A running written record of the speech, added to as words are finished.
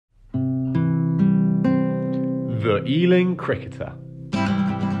The Ealing Cricketer.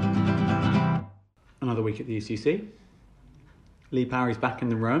 Another week at the UCC. Lee Parry's back in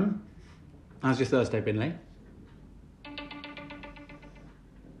the room. How's your Thursday been, Lee?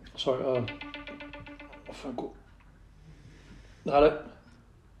 Sorry, phone call. Hello?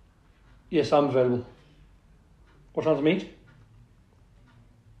 Yes, I'm available. What time to meet?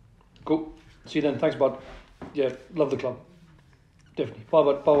 Cool. See you then. Thanks, bud. Yeah, love the club. Definitely. Bye,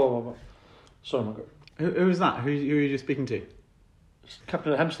 bud. Bye. Sorry, my God. Who was that? Who are you just speaking to?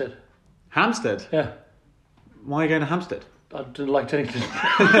 Captain of Hampstead. Hampstead? Yeah. Why are you going to Hampstead? I didn't like Tennington.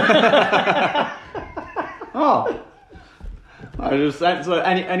 Oh. I just said, so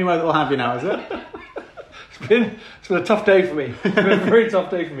anywhere that will have you now, is it? It's been a tough day for me. It's been a very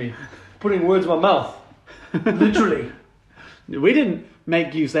tough day for me. Putting words in my mouth. Literally. We didn't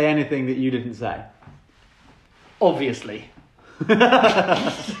make you say anything that you didn't say. Obviously.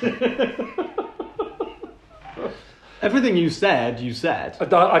 Everything you said, you said.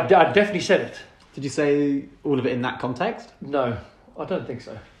 I definitely said it. Did you say all of it in that context? No, I don't think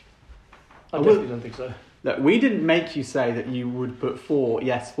so. I definitely don't think so. Look, we didn't make you say that you would put four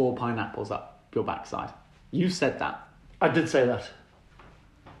pineapples up your backside. You said that. I did say that.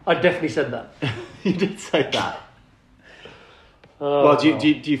 I definitely said that. You did say that. Well, do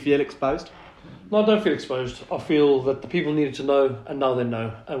you feel exposed? No, I don't feel exposed. I feel that the people needed to know, and now they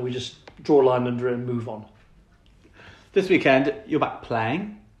know, and we just draw a line under it and move on. This weekend, you're back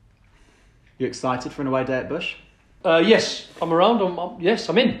playing. You excited for an away day at Bush? Yes, I'm around.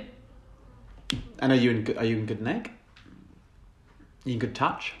 I'm in. And are you in good nick? Are you in good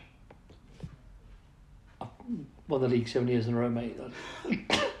touch? I've won the league 7 years in a row, mate.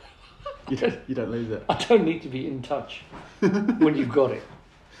 You don't lose it. I don't need to be in touch when you've got it.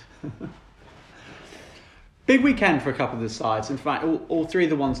 Big weekend for a couple of the sides. In fact, all three of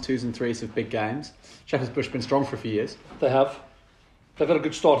the 1s, 2s and 3s have big games. Shepherd's Bush have been strong for a few years. They have. They've had a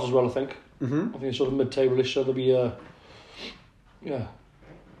good start as well, I think. Mm-hmm. I think it's sort of mid-table-ish, so they'll be they'll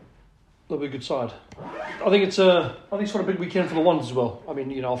be a good side. I think it's sort of a big weekend for the ones as well. I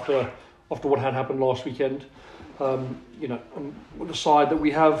mean, after what had happened last weekend, with the side that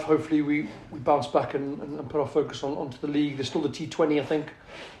we have, hopefully we bounce back and put our focus onto the league. There's still the T20, I think.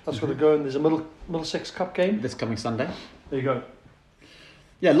 That's got to go, and there's a Middlesex Cup game This coming Sunday. There you go.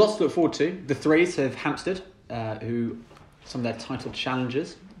 Yeah, lots to look forward to. The 3s have Hampstead, who some of their title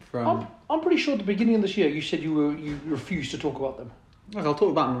challengers from. I'm pretty sure at the beginning of this year you said you refused to talk about them. Look, I'll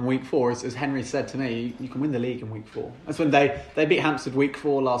talk about them in week 4. As Henry said to me, you can win the league in week 4. That's when they beat Hampstead week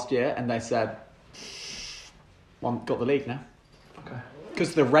 4 last year, and they said, well, I've got the league now. Okay. Because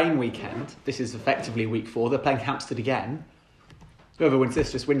of the rain weekend, this is effectively week 4. They're playing Hampstead again. Whoever wins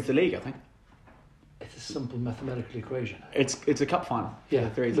this just wins the league, I think. It's a simple mathematical equation. It's a cup final. Yeah,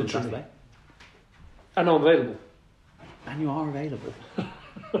 the 3s on Saturday. And I'm available. And you are available.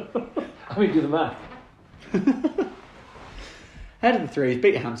 I mean, do the math. Head of the 3s,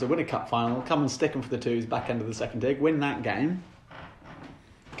 beat Hampstead, win a cup final, come and stick them for the 2s, back end of the second dig, win that game,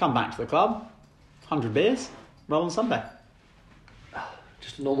 come back to the club, 100 beers, roll on Sunday.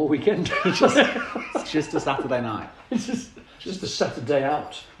 Just a normal weekend. It's just a Saturday night. It's just a Saturday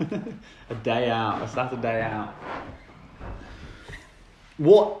out. A Saturday out.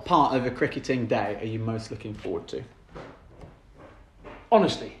 What part of a cricketing day are you most looking forward to?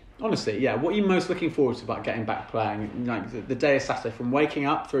 Honestly, yeah. What are you most looking forward to about getting back playing? Like the day of Saturday, from waking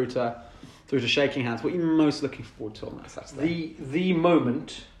up through to shaking hands. What are you most looking forward to on that Saturday? The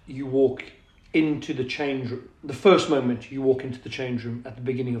moment you walk into the change room, the first moment you walk into the change room at the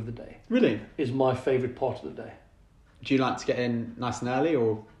beginning of the day. Really? Is my favourite part of the day. Do you like to get in nice and early,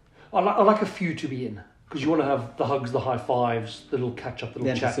 or? I like a few to be in, because you want to have the hugs, the high fives, the little catch up, the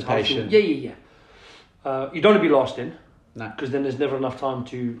little chat. Anticipation. Yeah. You don't want to be last in. No. Because then there's never enough time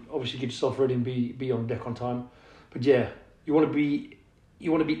to obviously get yourself ready and be on deck on time. But yeah, you want to be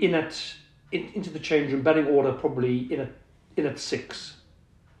into the change room, batting order probably in at 6.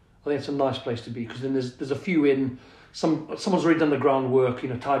 I think it's a nice place to be, because then there's a few in. Someone's already done the groundwork,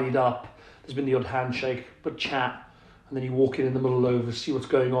 tidied up. There's been the odd handshake, but chat, and then you walk in the middle over, see what's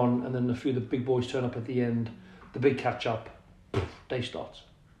going on, and then a few of the big boys turn up at the end. The big catch up, day starts.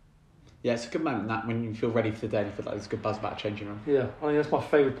 Yeah, it's a good moment, that, when you feel ready for the day and you feel like there's a good buzz about a changing room. Yeah, I think that's my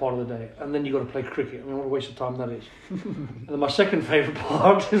favourite part of the day. And then you've got to play cricket. I mean, what a waste of time that is. And then my second favourite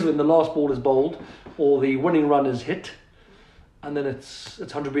part is when the last ball is bowled or the winning run is hit, and then it's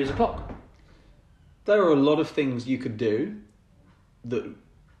 100 beers o'clock. There are a lot of things you could do that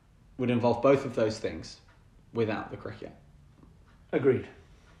would involve both of those things without the cricket. Agreed.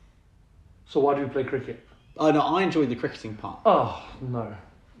 So why do we play cricket? Oh, no, I enjoy the cricketing part. Oh, no.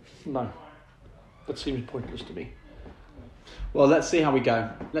 That seems pointless to me. Well, let's see how we go.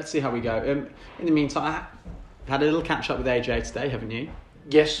 In the meantime, I had a little catch up with AJ today, haven't you?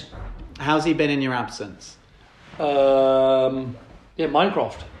 Yes. How's he been in your absence? Minecraft.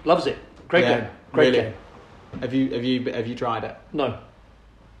 Loves it. Great game. Great game. Have you tried it? No.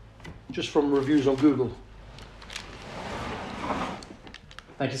 Just from reviews on Google.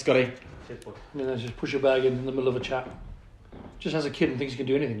 Thank you, Scotty. And then just push your bag in the middle of a chat. Just has a kid and thinks he can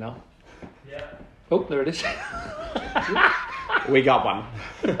do anything now. Yeah. Oh, there it is. We got one.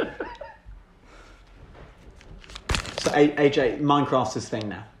 So AJ, Minecraft's his thing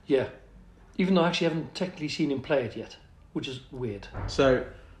now. Yeah. Even though I actually haven't technically seen him play it yet, which is weird. So,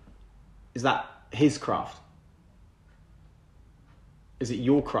 is that his craft? Is it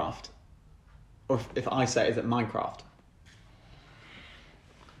your craft? Or if I say, is it Minecraft?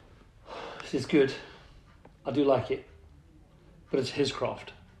 This is good. I do like it. But it's his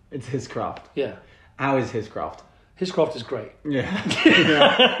craft. It's his craft. Yeah. How is his craft? His craft is great. Yeah.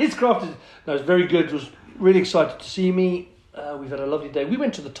 His craft is... No, it's very good. It was really excited to see me. We've had a lovely day. We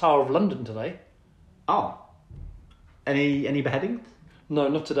went to the Tower of London today. Oh. Any beheadings? No,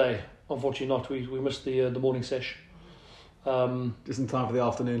 not today. Unfortunately not. We missed the morning sesh. Just in time for the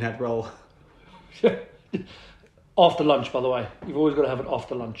afternoon head roll. After lunch, by the way. You've always got to have it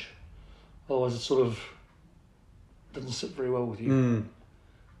after lunch. Otherwise it sort of doesn't sit very well with you.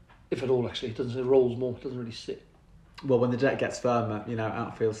 If at all, actually. It rolls more. It doesn't really sit. Well, when the jet gets firmer,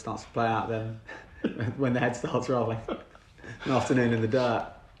 outfield starts to play out then when the head starts rolling. An afternoon in the dirt.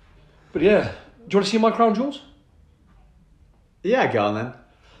 But yeah. Do you want to see my crown jewels? Yeah, go on then.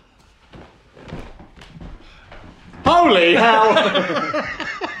 Holy hell!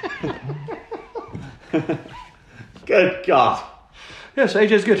 Good God. Yes,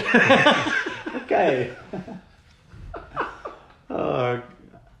 AJ's good. Okay.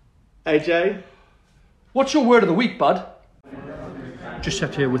 AJ? What's your word of the week, bud? Just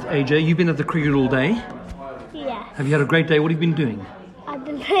sat here with AJ. You've been at the cricket all day. Yeah, Have you had a great day? What have you been doing? I've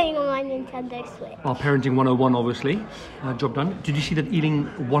been playing on my Nintendo Switch. Well, Parenting 101, obviously. Job done. Did you see that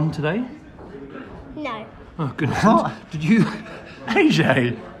Ealing won today? No, Oh, goodness. Did you...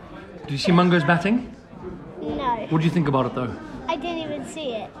 AJ! Did you see Mungo's batting? no, What do you think about it, though? I didn't even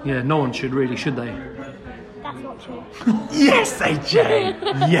see it. Yeah, no one should, really, should they? That's not true. Yes,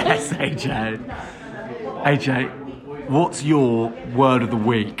 AJ! Yes, AJ! AJ, what's your word of the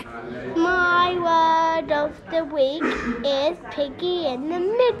week? My word of the week is piggy in the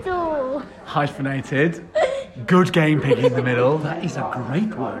middle. Hyphenated. Good game, Piggy in the middle. That is a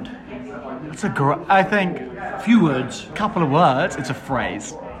great word. That's a great... I think... Few words. Couple of words. It's a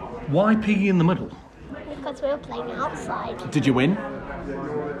phrase. Why piggy in the middle? Because we were playing outside. Did you win?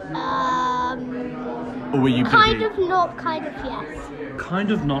 Or were you piggy? Kind of not, kind of yes.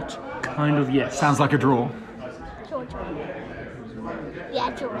 Kind of not, kind of yes. Sounds like a draw. Draw.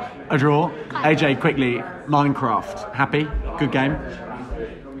 Yeah, draw. A draw. Kind AJ, quickly. Minecraft. Happy? Good game?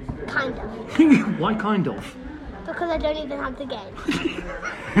 Kind of. Why kind of? Because I don't even have the game.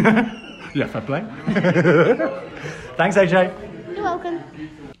 Yeah, fair play. Thanks, AJ. You're welcome.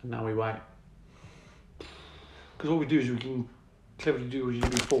 Now we wait. Because what we do is we can cleverly do what you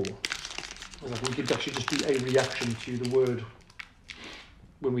did before. Like we could actually just do a reaction to the word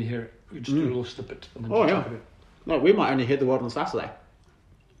when we hear it. We just do a little snippet and then Oh, just yeah. look at it. No, we might only hear the word on Saturday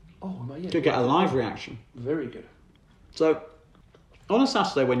Oh, yeah. to get a live reaction. Very good. So, on a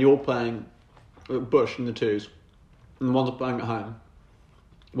Saturday when you're playing at Bush in the twos, and the ones are playing at home,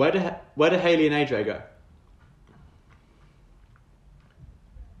 where do Hayley and AJ go?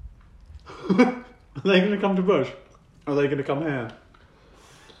 Are they going to come to Bush? Or are they going to come here?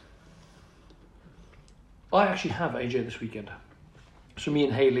 I actually have AJ this weekend. So me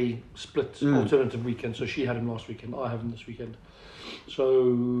and Hayley split alternative weekends. So she had him last weekend. I have him this weekend.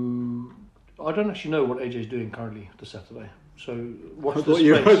 So I don't actually know what AJ's doing currently this Saturday. So what's I the thought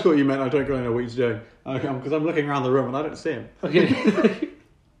space? you meant I don't really know what he's doing. Because I'm looking around the room and I don't see him. Okay.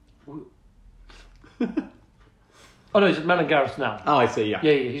 Oh no, he's at Matt and Gareth now. Oh, I see, yeah.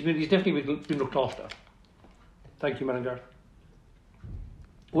 Yeah, he's definitely been looked after. Thank you, Matt and Gareth.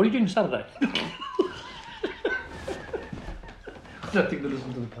 What are you doing Saturday? I don't think they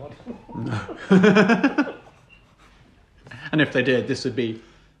listen to the pod. And if they did, this would be...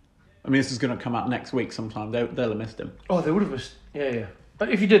 this is going to come out next week sometime. They'll have missed him. Oh, they would have missed. Yeah. But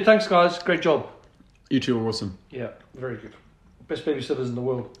if you did, thanks guys. Great job. You two are awesome. Yeah, very good. Best babysitters in the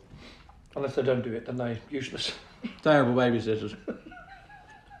world. Unless they don't do it, then they're useless. Terrible babysitters.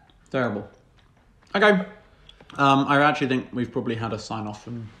 Terrible. Okay. I actually think we've probably had a sign off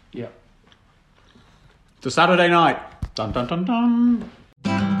from... Yeah. To Saturday night. Dun dun dun dun.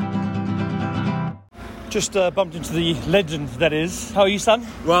 Just bumped into the legend that is. How are you, Sam?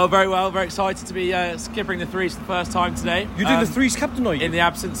 Well, very well. Very excited to be skipping the threes for the first time today. You're doing the threes captain, are you? In the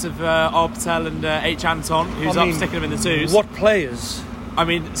absence of R. Patel and H. Anton, who's up sticking them in the twos. What players? I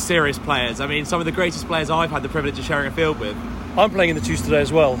mean, serious players. I mean, some of the greatest players I've had the privilege of sharing a field with. I'm playing in the twos today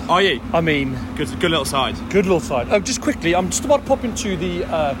as well. Are you? I mean... Good little side. Good little side. Oh, just quickly, I'm just about to pop into the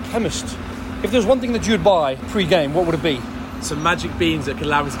chemist. If there's one thing that you would buy pre-game, what would it be? Some magic beans that could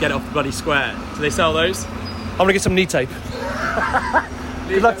allow me to get it off the bloody square. Do they sell those? I'm going to get some knee tape.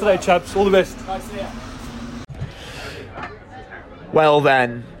 Good luck today, chaps. All the best. Well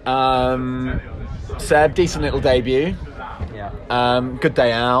then, Seb, decent little debut. Yeah. Good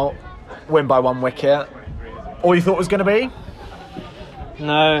day out. Win by 1 wicket. All you thought was going to be?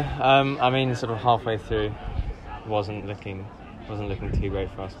 No, I mean, sort of halfway through, wasn't looking too great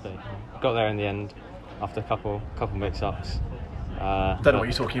for us, but got there in the end after a couple mix-ups. Don't know what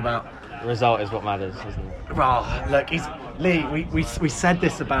you're talking about. Result is what matters, isn't it? Oh, look, Lee. We said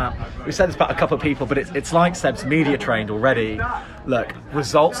this about a couple of people, but it's like Seb's media trained already. Look,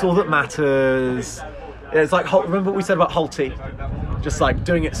 results all that matters. It's like remember what we said about Holty, just like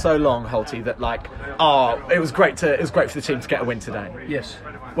doing it so long, Holty, that like it was great for the team to get a win today. Yes.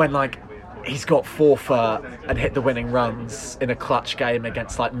 When like he's got 4 for and hit the winning runs in a clutch game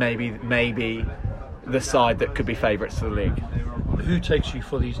against like maybe the side that could be favourites for the league. Who takes you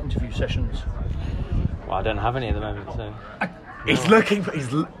for these interview sessions? Well, I don't have any at the moment, so...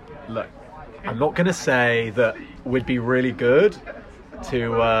 Look, I'm not going to say that we'd be really good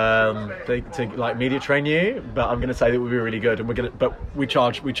to like media train you, but I'm going to say that we'd be really good, and we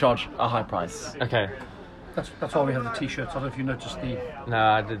charge a high price. Okay. That's why we have the t-shirts. I don't know if you noticed the... No,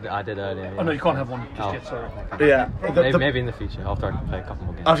 I did earlier. Yeah. Oh no, you can't have one just yet. Sorry. Yeah. Maybe in the future after I can play a couple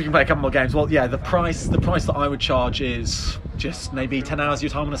more games. After you can play a couple more games, well, yeah. The price that I would charge is just maybe 10 hours of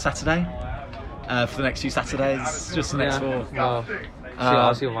your time on a Saturday for the next few Saturdays, just the next 4. Well,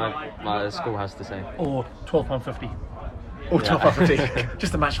 I'll see what my school has to say. Or £12.50. Or £12.50,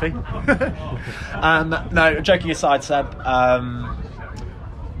 just a match fee. No, joking aside, Seb.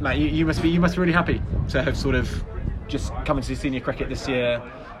 Mate, you must be really happy to have sort of just come into senior cricket this year,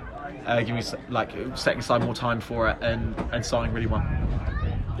 giving you like setting aside more time for it and starting really well.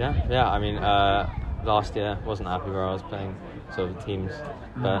 Yeah. I mean, last year wasn't happy where I was playing sort of teams,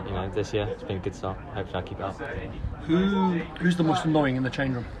 but this year it's been a good start. Hopefully I keep it up. Who's the most annoying in the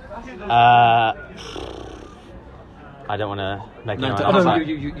change room? I don't want to make no, anyone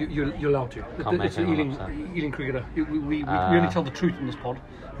you're allowed to. It's an Ealing cricketer. We only tell the truth in this pod.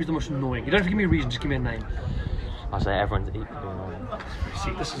 Who's the most annoying? You don't have to give me a reason, just give me a name. I'll say everyone's equally annoying.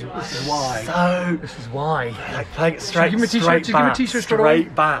 See, this is why. This is why. Like playing it straight. Give him a t-shirt. Give him a t-shirt straight away.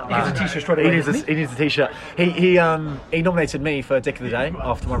 Back. He gets a t-shirt straight away. He needs a t-shirt. He nominated me for Dick of the Day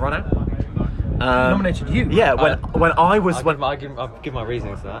after my run out. Nominated you? Yeah. When I was I'll give my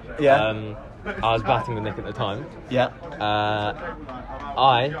reasonings to that. Yeah. I was batting with Nick at the time. Yeah.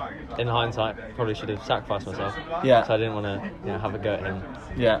 I, in hindsight, probably should have sacrificed myself. Yeah. So I didn't want to have a go at him.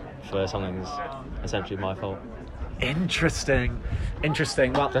 Yeah. For something that's essentially my fault. Interesting.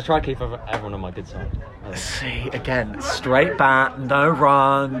 Well, just try to keep everyone on my good side. See, again, straight bat, no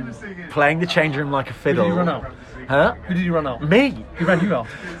run, playing the change room like a fiddle. Who did you run out? Huh? Who did you run out? Me. Who ran you out?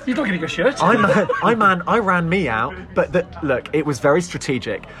 You're not getting a shirt. I ran me out, but look, it was very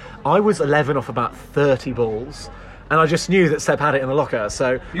strategic. I was 11 off about 30 balls, and I just knew that Seb had it in the locker,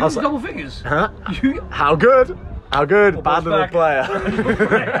 so... You was double figures? Huh? How good? Bad little back. player.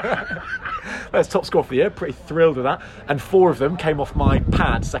 That's top score for the year, pretty thrilled with that. And 4 of them came off my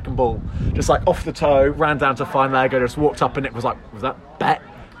pad, second ball. Just like off the toe, ran down to fine leg, and just walked up and it was like, was that bet?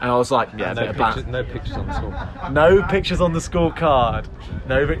 And I was like, yeah, no pictures on the scorecard. No pictures on the scorecard.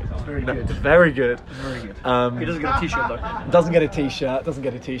 Very good. Very good. He doesn't get a t-shirt though. Doesn't get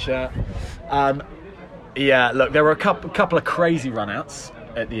a t-shirt. Yeah, look, there were a couple of crazy run-outs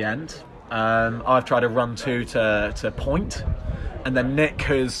at the end. I've tried to run 2 to point, and then Nick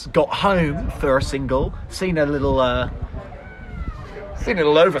has got home for a single, seen a little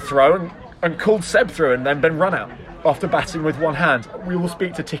overthrow and called Seb through, and then been run out after batting with one hand. We will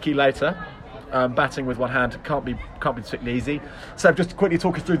speak to Tiki later. Batting with one hand can't be particularly easy. Seb, just quickly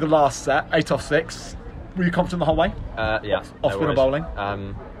talk us through the last set, 8 off 6. Were you confident the whole way? Yeah. Off spinner bowling.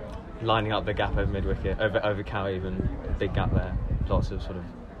 Lining up the gap over mid wicket, over cow even, big gap there. Lots of sort of.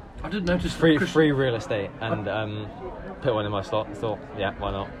 I didn't notice free real estate, and put one in my slot. Thought, yeah,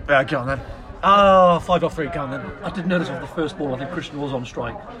 why not? Yeah, get on then. Oh, 5 off 3, go on then. I did notice off the first ball, I think Christian was on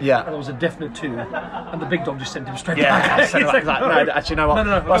strike. Yeah. And there was a definite 2, and the big dog just sent him straight Yeah, back. so like, no, actually, you know what?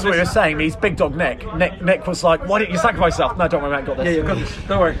 No. That's what he was saying. He's big dog Nick. Nick was like, why didn't you sacrifice yourself? No, don't worry, mate, got this. Yeah, got this.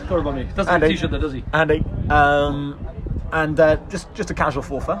 Don't worry about me. Doesn't have a t-shirt there, does he? Andy, and just a casual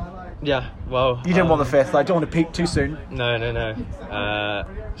fourfer. Yeah, well... You didn't want the 5th, I don't want to peak too soon. No.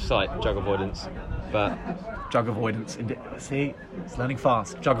 Slight jug avoidance, but... Jug avoidance. See, he's learning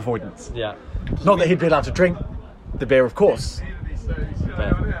fast. Jug avoidance. Yeah. Not that he'd be allowed to drink the beer, of course.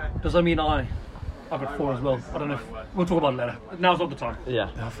 But, Does that mean I got 4 as well? I don't know. We'll talk about it later. Now's not the time. yeah.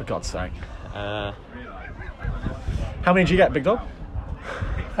 Oh, for God's sake. Uh, How many did you get, big dog?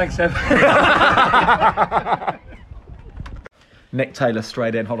 Thanks, Seb. Nick Taylor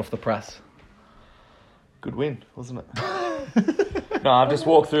straight in, hot off the press. Good win, wasn't it? No, I've just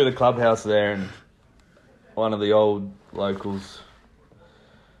walked through the clubhouse there and one of the old locals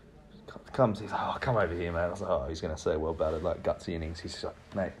comes, he's like, oh, come over here, mate. I was like, oh, he's going to say well battered, like gutsy innings. He's like,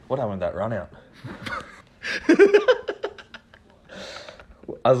 mate, what happened with that run out?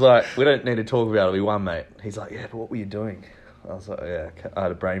 I was like, we don't need to talk about it, we won, mate. He's like, yeah, but what were you doing? I was like, yeah, I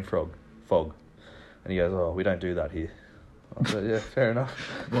had a brain fog. And he goes, oh, we don't do that here. I was like, yeah, fair enough.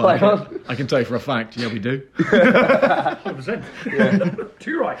 Well, I can tell you for a fact, yeah, we do. 100%. Yeah.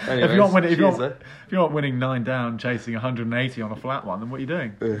 Too right. Anyways, If you're cheers, not winning 9 down, chasing 180 on a flat one, then what are you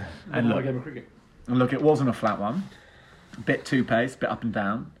doing? And My look, game of cricket. it wasn't a flat one. Bit two pace, bit up and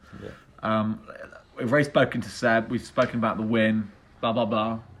down. Yeah. We've already spoken to Seb. We've spoken about the win. Blah blah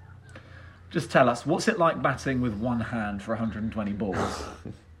blah. Just tell us, what's it like batting with one hand for 120 balls?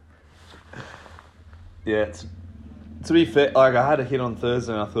 Yeah, to be fair, like I had a hit on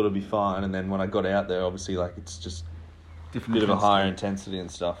Thursday and I thought it'd be fine, and then when I got out there, obviously, like it's just a Different bit of a intensity. higher intensity and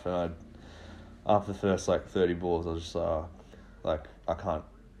stuff. And after the first 30 balls, I was just like, I can't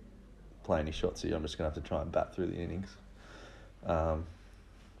play any shots here. I'm just gonna have to try and bat through the innings,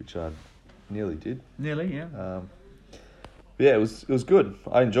 which I nearly did. Nearly, yeah. But yeah, it was good.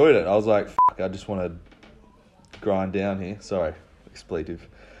 I enjoyed it. I was like, I just want to grind down here. Sorry, expletive.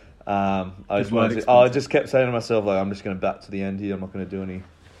 I just kept saying to myself, like, I'm just going to bat to the end here. I'm not going to do any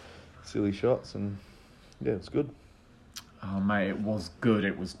silly shots, and yeah, it's good. Oh mate, it was good.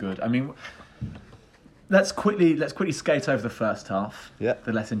 It was good. I mean, let's quickly skate over the first half. Yeah.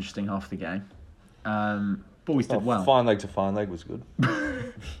 The less interesting half of the game. Boys did well. Fine leg to fine leg was good.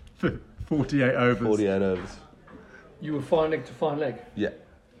 48 overs. 48 overs. You were fine leg to fine leg. Yeah.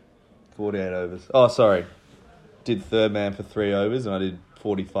 48 overs. Oh, sorry. Did third man for 3 overs, and I did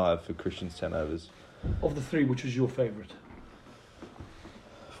 45 for Christian's 10 overs. Of the 3, which was your favourite?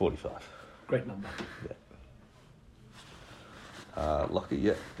 45. Great number. Lockie,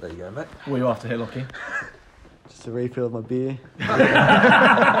 yeah. There you go, mate. What are you after here, Lockie? Just a refill of my beer.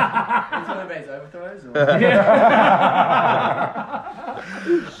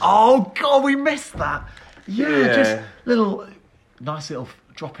 Oh God, we missed that. Yeah. Just nice little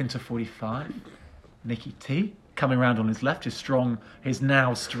drop into 45. Nicky T coming round on his left, his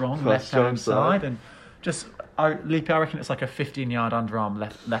now strong left-hand side, and just Leapy, I reckon it's like a 15-yard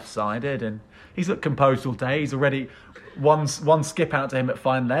underarm left-sided, and he's looked composed all day. He's already one skip out to him at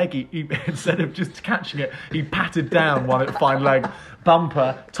fine leg. He instead of just catching it, he patted down one at fine leg,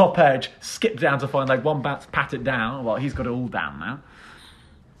 bumper, top edge, skip down to fine leg, one bat, pat it down. Well, he's got it all down now.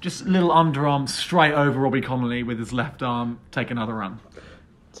 Just little underarm straight over Robbie Connolly with his left arm, take another run.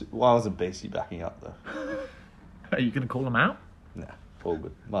 Why wasn't Beastie backing up, though? Are you going to call him out? Nah, all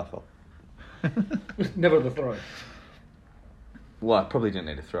good. My fault. Never the throw. Well, I probably didn't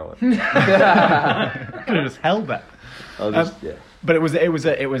need to throw it. Could have just held that. I was just, yeah. But it was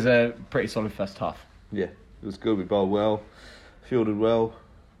a pretty solid first half. Yeah, it was good. We bowled well, fielded well.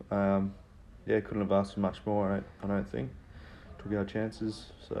 Yeah, couldn't have asked for much more, I don't think. Took our chances,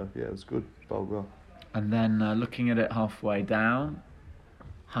 so yeah, it was good. Bowled well. And then looking at it halfway down,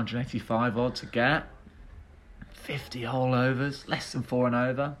 185 odd to get, 50 whole overs, less than 4 and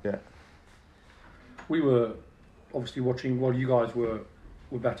over. Yeah. We were obviously watching while you guys were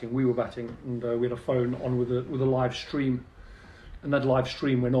batting. We were batting, and we had a phone on with a live stream, and that live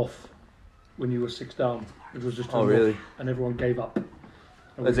stream went off when you were 6 down. It was just Oh, really? and everyone gave up.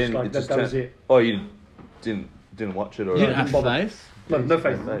 And As we in, just it just that was turned- it. Oh, you didn't watch it, or You didn't have bother. faith. No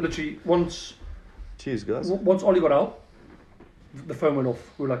faith. No. Literally, once Cheers, guys. Ollie got out, the phone went off.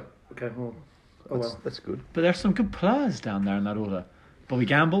 We were like, okay, well, well. That's good. But there's some good players down there in that order. Bobby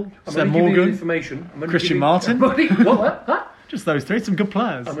Gamble, I'm Seb only giving you the Morgan, information. I'm only Christian giving- Martin. What? Huh? Just those three, some good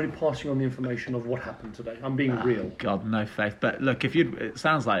players. I'm only passing on the information of what happened today. I'm being real. God, no faith. But look, it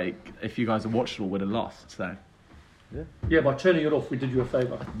sounds like if you guys had watched it all, we'd have lost. So Yeah, by turning it off, we did you a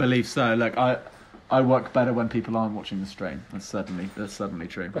favour. Believe so. Look, I work better when people aren't watching the stream. That's certainly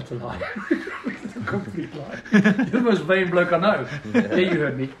true. That's a lie. It's a complete lie. You're the most vain bloke I know. Yeah, you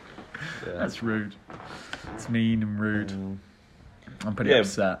heard me. Yeah. That's rude. It's mean and rude. I'm pretty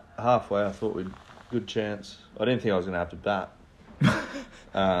upset. Halfway, I thought we'd good chance. I didn't think I was going to have to bat.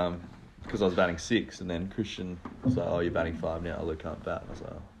 Because I was batting 6, and then Christian was like, "Oh, you're batting 5 now. Luke can't bat." And I was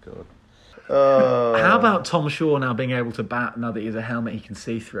like, "Oh God." How about Tom Shaw now being able to bat now that he has a helmet he can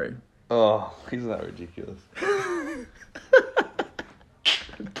see through? Oh, isn't that ridiculous?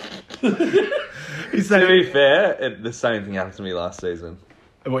 To be fair, the same thing happened to me last season.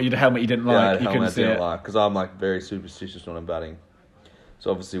 What, you had a helmet you didn't like? Yeah, I had a you helmet couldn't see I didn't it? like, because I'm like very superstitious when I'm batting. So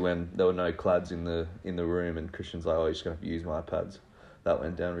obviously when there were no clads in the room, and Christian's like, "Oh, you're just going to have to use my pads," that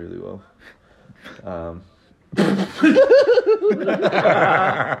went down really well.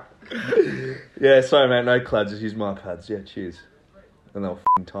 Yeah, sorry mate, no clads, just use my pads. Yeah, cheers. And they were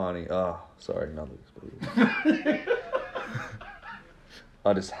f***ing tiny. Oh, sorry, another experience.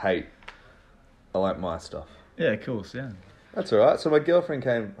 I just hate. I like my stuff. Yeah, of course, yeah. That's alright. So my girlfriend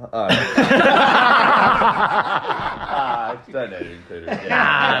came. Oh. Don't need to include it.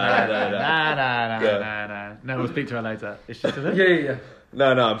 Nah. No, we'll speak to her later. Is she still there? Yeah.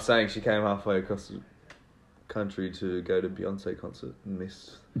 No, I'm saying she came halfway across the country to go to Beyonce concert and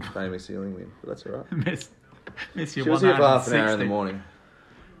miss Famous Ceiling Win. But that's alright. Miss your She was here for half an hour in the morning.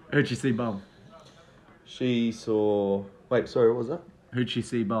 Who'd she see bowl? She saw. Wait, sorry, what was that? Who'd she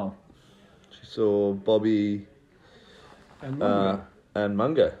see bowl? She saw Bobby and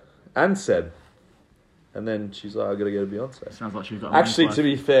Mungo and Seb. And then she's like, "I gotta go to Beyonce." Sounds like she's got. Actually, to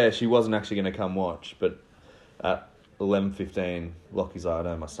be fair, she wasn't actually going to come watch, but at 11:15, Lockie's like, "I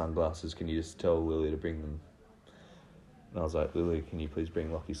don't have my sunglasses. Can you just tell Lily to bring them?" And I was like, "Lily, can you please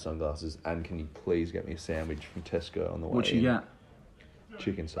bring Lockie's sunglasses? And can you please get me a sandwich from Tesco on the way?" What'd you get?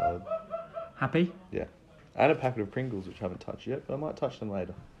 Chicken salad. Happy? Yeah. And a packet of Pringles, which I haven't touched yet, but I might touch them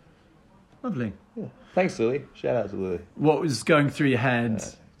later. Lovely. Yeah. Thanks, Lily. Shout out to Lily. What was going through your head?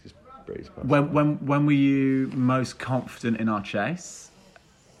 Just breeze past. When were you most confident in our chase?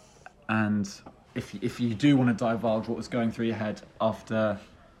 And if you do want to divulge what was going through your head after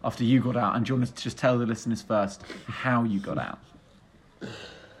you got out, and do you want to just tell the listeners first how you got out?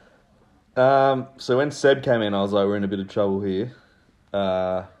 So when Seb came in, I was like, "We're in a bit of trouble here."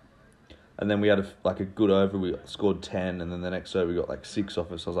 And then we had a good over. We scored 10, and then the next over we got like 6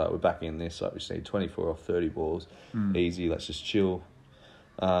 off us. I was like, "We're back in this. Like, we just need 24 off 30 balls, easy. Let's just chill."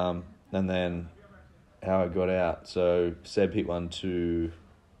 And then how I got out. So Seb hit one to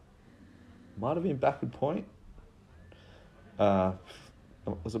might have been backward point.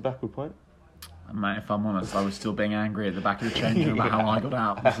 Was it backward point? Mate, if I'm honest, I was still being angry at the back of the change room about how I got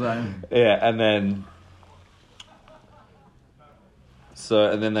out. Yeah, and then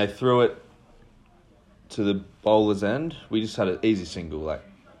they threw it to the bowler's end. We just had an easy single, like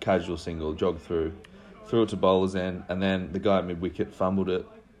casual single, jog through, threw it to bowler's end, and then the guy at mid-wicket fumbled it.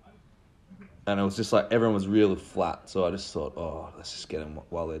 And it was just like everyone was really flat, so I just thought, "Oh, let's just get them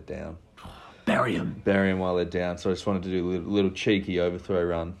while they're down. Bury them while they're down." So I just wanted to do a little cheeky overthrow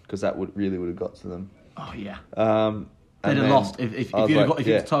run, because that would have got to them. Oh, yeah. They'd have lost. If you'd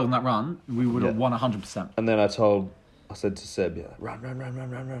have taken that run, we would have won 100%. And then I said to Seb,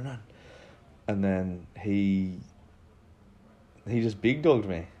 run. And then he just big dogged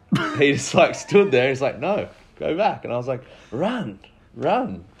me. He just like stood there. He's like, "No, go back." And I was like, run.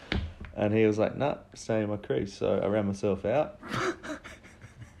 And he was like, "Nah, stay in my crease." So I ran myself out.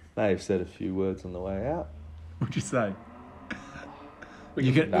 May have said a few words on the way out. What'd you say?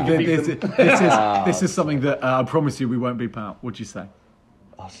 This is something that I promise you we won't beep out. What'd you say?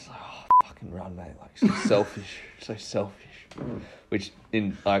 I was just like, "Oh, fucking run, mate. Like, so selfish. Which,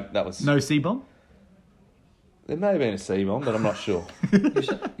 that was... No C-bomb? There may have been a C-bomb, but I'm not sure.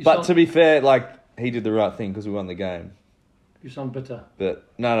 But to be fair, like, he did the right thing because we won the game. You sound bitter. But,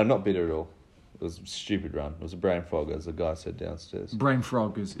 no, not bitter at all. It was a stupid run. It was a brain frog, as the guy said downstairs. Brain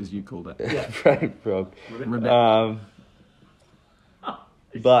frog, as you called it. Yeah, brain frog.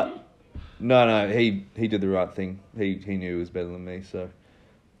 But, no, he did the right thing. He knew he was better than me, so...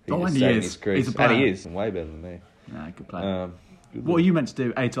 He and just he stayed in is. his crease. He's a player. And he is, and way better than me. Nah, good player. Good what are you meant to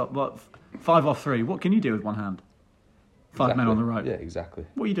do? 5 off 3. What can you do with one hand? 5 men on the rope. Yeah, exactly.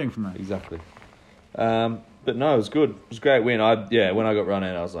 What are you doing from there? Exactly. But no, it was good. It was a great win. When I got run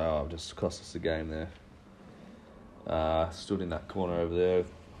in, I was like, "Oh, I've just cost us the game there." Stood in that corner over there,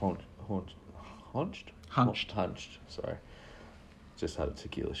 hunched. Sorry, just had a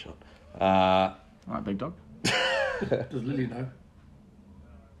tequila shot. All right, big dog. Does Lily know?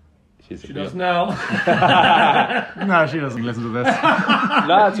 She's a She bit- does now. No, she doesn't listen to this.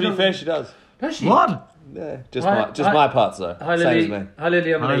 No, to be fair, she does. Does she? What? Yeah, just Hi- my parts though. Hi Same Lily. as me. Hi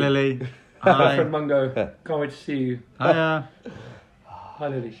Lily. Hi, Lily. My Hi. friend Mungo. Can't wait to see you. Hiya. Hi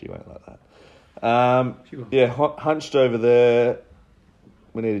Lily. She won't like that. She will. Yeah, hunched over there.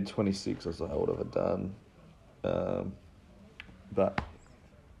 We needed 26. I was like, what have I done? But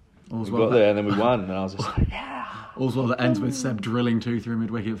All's we well got there and then we won. And I was just like, All's well that ends with Seb drilling 2 through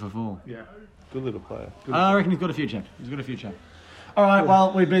mid-wicket for 4. Yeah. good little player. I reckon he's got a future. He's got a future. All right,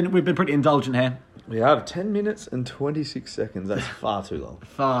 well, we've been pretty indulgent here. We have 10 minutes and 26 seconds. That's far too long.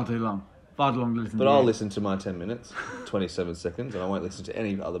 Far too long. Far too long to listen But to. I'll you. listen to my 10 minutes, 27 seconds, and I won't listen to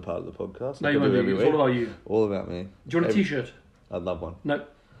any other part of the podcast. No, like you I won't do be. every It's week. all about you. All about me. Do you want a T-shirt? I'd love one. No.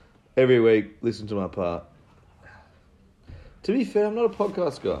 Every week, listen to my part. To be fair, I'm not a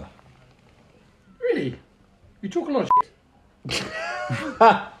podcast guy. Really? You talk a lot of shit.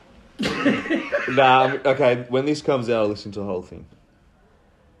 Okay, when this comes out, I'll listen to the whole thing.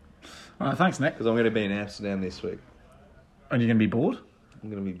 All right, thanks, Nick. Because I'm going to be in Amsterdam this week. And you're going to be bored? I'm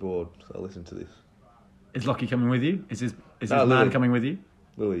going to be bored, so I'll listen to this. Is Lockie coming with you? Is his No, man Lily. coming with you?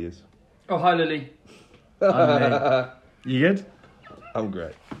 Lily is. Oh, hi Lily. You good? I'm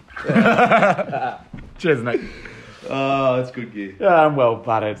great. Cheers, Nick. Oh, that's good gear. Yeah, I'm well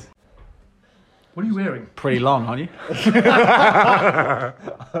battered. What are you wearing? Pretty long, aren't you? I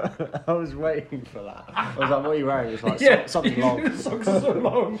was waiting for that. I was like, what are you wearing? It's like something long. The socks are so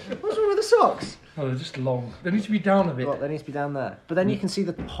long. What's wrong with the socks? Oh, they're just long. They need to be down a bit. What, they need to be down there. But then you can see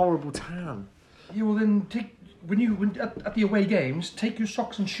the horrible tan. Yeah, well then take at the away games, take your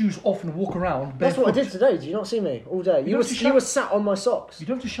socks and shoes off and walk around. That's what I barefoot. did today. Did you not see me all day? You don't were sat on my socks. You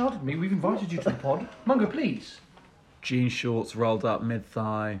don't have to shout at me. We've invited you to the pod. Mungo, please. Jean shorts rolled up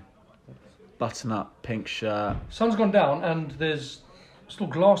mid-thigh, button-up pink shirt. Sun's gone down and there's still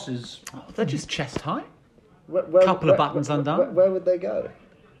glasses. Oh, they're just chest high. Where, Couple of buttons undone. Where would they go?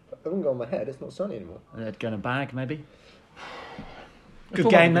 I haven't got on my head. It's not sunny anymore. They'd go in a bag, maybe. Good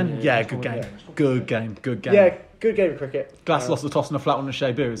all game right, then. yeah, Yeah, it's good all game. right. Good game. Good game. Yeah, good game of cricket. Glass lost the toss on a flat on a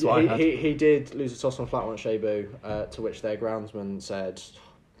Sha-Bu, is what I heard. He did lose a toss on flat one at Sha-Bu, to which their groundsman said,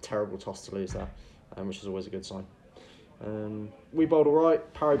 terrible toss to lose that, which is always a good sign. We bowled all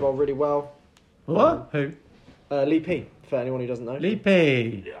right. Parry bowled really well. What? Who? Lee P, for anyone who doesn't know. Lee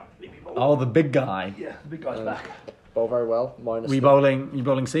P. Yeah, leave me bowl. Oh, the big guy. Yeah, the big guy's back. Bowled very well. Minus Were you the-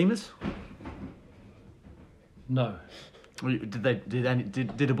 bowling seamers? No.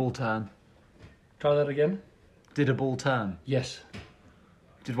 Did a ball turn? Try that again. Did a ball turn? Yes.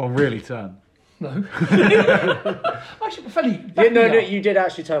 Did one really turn? No. Actually, fairly. Yeah, no, you did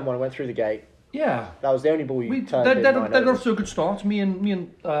actually turn one. It went through the gate. Yeah. That was the only ball you We turned. that in got 9 off overs. to a good start. Me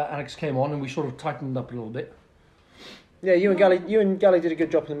and Alex came on and we sort of tightened up a little bit. Yeah, you and Gally did a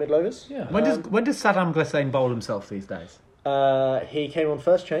good job in the middle overs. Yeah. When does Saddam Hussein bowl himself these days? He came on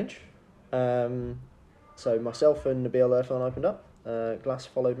first change. So myself and Nabil Irfan opened up. Glass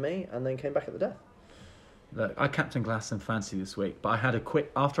followed me and then came back at the death. Look, I captained Glass in fancy this week, but I had a quick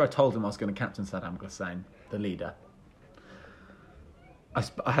after I told him I was going to captain Saddam Hussein, the leader.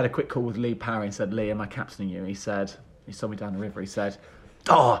 I had a quick call with Lee Parry and said, "Lee, am I captaining you?" He said, he saw me down the river. He said,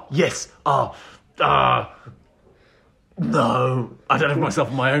 "Oh yes, no, I don't have myself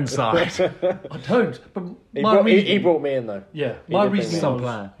on my own side." I don't. But He my brought, reasoning, he brought me in though. yeah, he my did bring reasoning me Some was,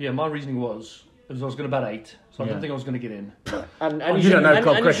 player. yeah, my reasoning was I was going to bat 8, so I Yeah. didn't think I was going to get in. And You don't know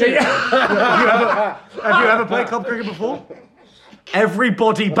club and cricket. you should- Have you ever played club cricket before?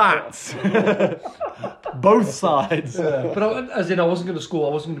 Everybody bats, both sides. But I wasn't going to score.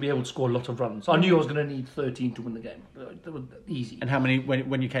 I wasn't going to be able to score a lot of runs. I knew I was going to need 13 to win the game. That was easy. And how many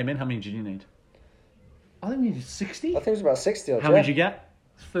when you came in? How many did you need? I think I needed 60. I think it was about 60 odd. How many did you get?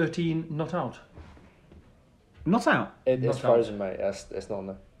 13 not out. Not out. It's Not frozen, mate. It's not on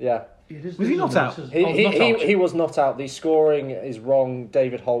there. Yeah. It is, Was he this not is- out? this is- He, I was he, not he, out. he was not out. The scoring is wrong.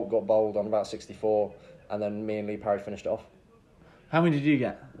 David Holt got bowled on about 64, and then me and Lee Parry finished it off. How many did you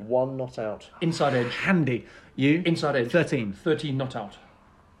get? One not out. Inside edge. Handy. You? Inside edge. 13. 13 not out.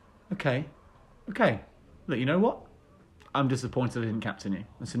 Okay. Look, you know what? I'm disappointed I didn't captain you.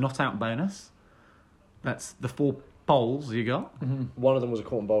 It's a not out bonus. That's the 4 bowls you got. One of them was a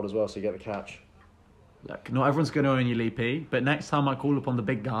caught and bowled as well, so you get the catch. Look, not everyone's going to own your Lee P, but next time I call upon the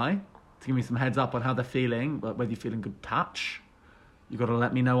big guy to give me some heads up on how they're feeling, whether you're feeling good touch, you've got to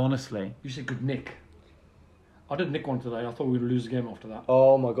let me know honestly. You said good nick. I did nick one today. I thought we would lose the game after that.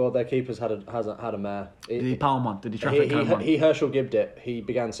 Oh my god, their keeper's had a mare. Did he palm one? Did he traffic cone one? He Herschel gibbed it. He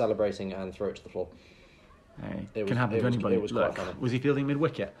began celebrating and threw it to the floor. Hey, It can was- happen it to was- anybody. it was quite Look, funny. was he fielding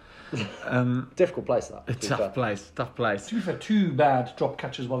mid-wicket? Difficult place that. A to be fair. tough place. To be fair, 2 bad drop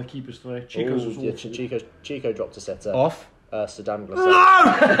catches by the keepers today. Chico's was Ooh, yeah, awful. Chico dropped a setter. Off. Sedan Glass.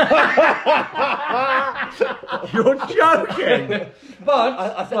 You're joking.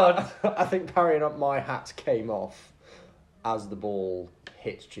 But I think parrying up my hat came off as the ball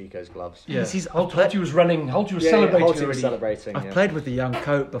hit Chico's gloves. yeah, He's- Holty was running. Holty was Yeah, celebrating Holty was already. celebrating. I've yeah. played with the young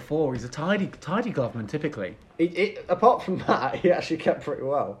coat before. He's a tidy gloveman typically. Apart from that, he actually kept pretty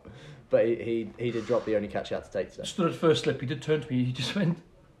well. But he did drop the only catch he had to take today. Stood at first slip. He did turn to me. He just went,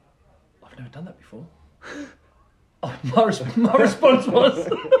 "I've never done that before." Oh, my response was,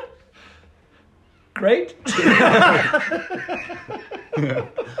 "Great." I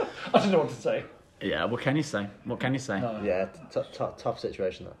don't know what to say. Yeah, what can you say? Yeah, tough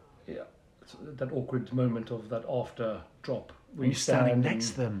situation though. Yeah, it's that awkward moment of that after drop. When you're standing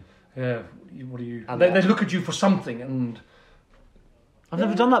next to them. Yeah, what do you? And They look at you for something, and I've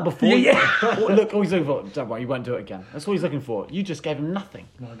never done that before. Yeah. Look, all he's looking for. Don't worry, you won't do it again. That's all he's looking for. You just gave him nothing.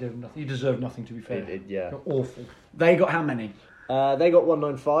 no, I gave him nothing. You deserve nothing. To be fair, Yeah. You're awful. They got how many? They got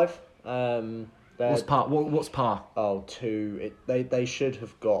 195. What's par? What's par? Oh, two. They should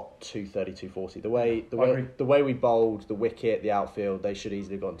have got 230, 240. I agree. The way we bowled, the wicket, the outfield, they should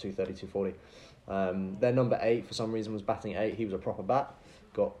easily have gotten 230, 240. Their number 8 for some reason was batting at 8. He was a proper bat.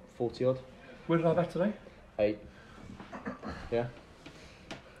 Got 40 odd. Where did I bat today? 8. Yeah.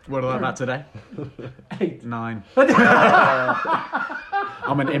 What are that today? 8. 9.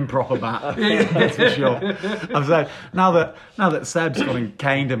 I'm an improper bat, that's for sure. I'm saying now that Seb's gone and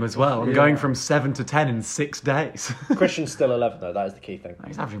caned him as well. I'm going from 7 to 10 in 6 days. Christian's still 11 though. That is the key thing.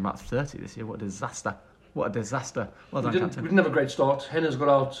 He's averaging about 30 this year. What a disaster! Well We done, didn't Captain. have a great start. Henna's got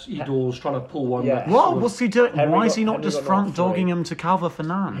out Edols trying to pull one. Yeah. What's he doing? Henry Why is got- he not Henry just got front knocked dogging free. him to cover for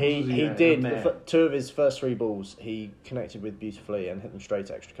Nan? He Yeah, did. man. 2 of his first 3 balls, he connected with beautifully and hit them straight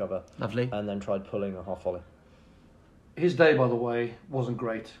to extra cover. Lovely. And then tried pulling a half volley. His day, by the way, wasn't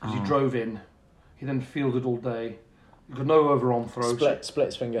great because he drove in. He then fielded all day. He got no overarm throw. Split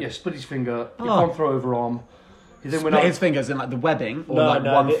his finger. Yeah, split his finger. He Oh. can't throw overarm. He then went Split out. his fingers in like the webbing, or No, like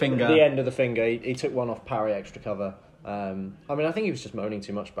no, one the, finger. The end of the finger. He took one off parry extra cover. I mean, I think he was just moaning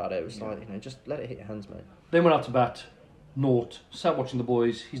too much about it. It was like, just let it hit your hands, mate. Then went out to bat. Naught. Sat watching the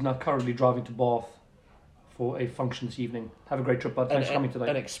boys. He's now currently driving to Bath for a function this evening. Have a great trip, bud. Thanks for coming today.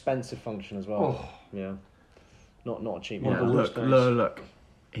 An expensive function as well. Oh. Yeah. Not a cheap One Yeah, of one. the worst look, days.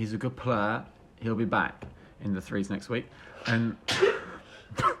 he's a good player. He'll be back in the 3s next week. And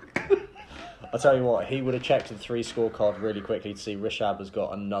I'll tell you what, he would have checked the 3 scorecard really quickly to see Rishab has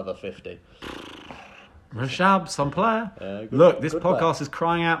got another 50. Rishab, some player. Yeah, good- Look, this good podcast player. is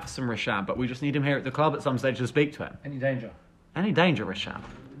crying out for some Rishab, but we just need him here at the club at some stage to speak to him. Any danger? Any danger, Rishab?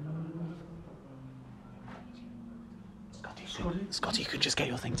 Scotty, you could just get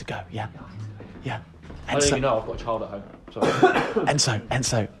your thing to go. Yeah. I don't even know, I've got a child at home. Sorry.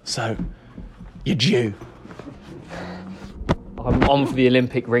 Enzo, so you're due. I'm on for the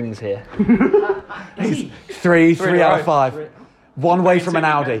Olympic rings here. Three out of 5. One away from an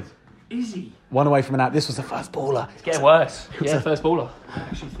Audi. Easy. One away from an Audi. This was the first baller. It's getting worse. Yeah, first baller. I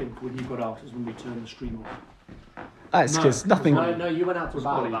actually think when you got out is when we turned the stream off. That's because nothing. No, you went out to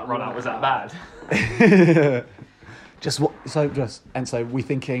bat. That run out was that bad. And so we're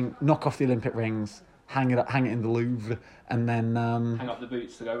thinking knock off the Olympic rings, hang it in the Louvre, and then Hang up the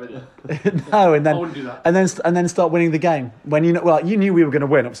boots to go with it. no, and then I wouldn't do that. and then start winning the game. When you knew we were going to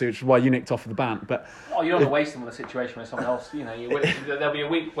win, obviously, which is why you nicked off of the ban. But Oh, you don't want to waste them on a situation where someone else, there'll be a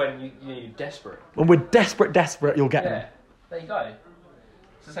week when you're desperate. when we're desperate, you'll get them. Yeah, there you go.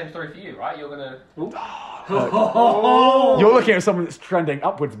 It's the same story for you, right? You're going to... You're looking at someone that's trending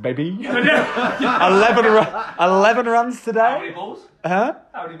upwards, baby. 11 runs How today. many balls? Huh?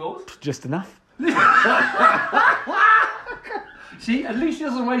 How many balls? Just enough. See, at least she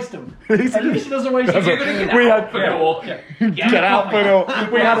doesn't waste them. At least she doesn't waste them. We had Get out, but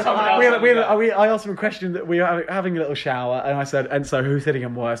I I asked him a question that we were having a little shower, and I said, "And so, who's hitting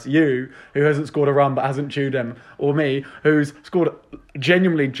him worse? You, who hasn't scored a run but hasn't chewed him, or me, who's scored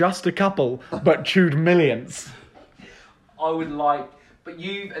genuinely just a couple but chewed millions?" would like... But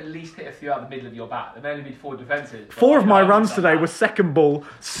you've at least hit a few out of the middle of your bat. They've only been 4 defences. 4 of my runs today were second ball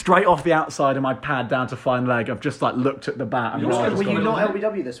straight off the outside of my pad down to fine leg. I've just looked at the bat. And Yours Were you not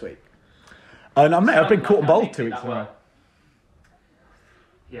LBW this week? I've been caught and bowled 2 weeks in a row.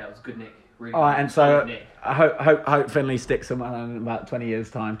 Yeah, it was a good nick. Really All right, and so good nick. I hope Finley sticks him in about 20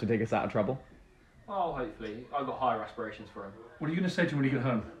 years' time to dig us out of trouble. Well, hopefully. I've got higher aspirations for him. What are you going to say to him when you get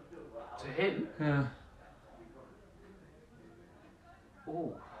home? To him? Yeah.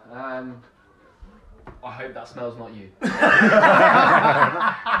 Ooh. I hope that smell's not you.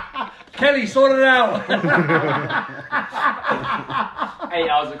 Kelly, sort it out. 8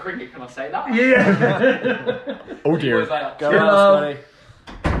 hours of cricket, can I say that? Yeah. Oh dear. Boys like, Go Hello. on,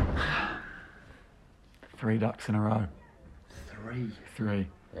 Scotty. 3 ducks in a row. 3.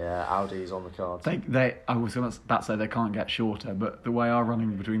 Yeah, Audi's on the cards. I was about to say they can't get shorter, but the way our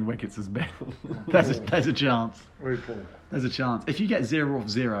running between the wickets has been, there's a chance. Very cool. There's a chance. If you get 0 off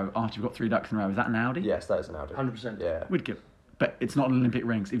 0 after you've got 3 ducks in a row, is that an Audi? Yes, that is an Audi. 100%. Yeah. We'd give. But it's not an Olympic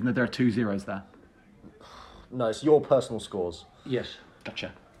rings, even though there are 2 zeros there. No, it's your personal scores. Yes.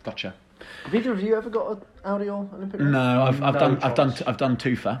 Gotcha. Have either of you ever got an Audi or Olympic ring? No, I've No done chance. I've done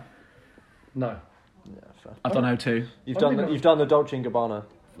TUFA. No. Yeah, fair. I've done O2. You've I done think you've done the Dolce & Gabbana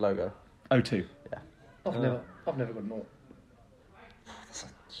logo. O2. I've never got naught. That's a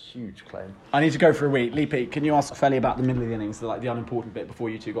huge claim. I need to go for a week. Leapy, can you ask Felly about the middle of the innings, the unimportant bit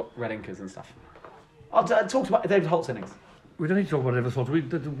before you two got red inkers and stuff? I'll talk about David Holt's innings. We don't need to talk about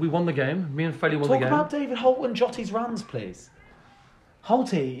Everthorpe. We won the game. Me and Felly won the Talk game. about David Holt and Jotty's runs, please.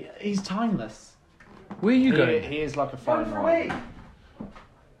 Holty, he's timeless. Where are you going? He is like a Go fine for a wine. week.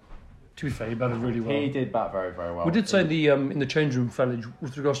 To be fair, he batted really well. He did bat very, very well. We did say in the change room, Felly,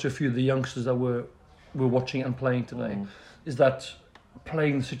 with regards to a few of the youngsters that were watching and playing today, is that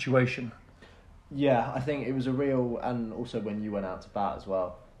playing the situation. Yeah, I think it was a real, and also when you went out to bat as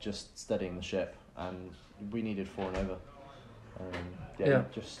well, just steadying the ship, and we needed 4 and over. Yeah.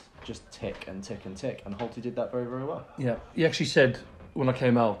 Just tick and tick and tick, and Holty did that very, very well. Yeah, he actually said when I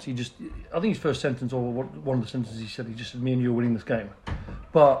came out, I think his first sentence or one of the sentences he said, me and you are winning this game.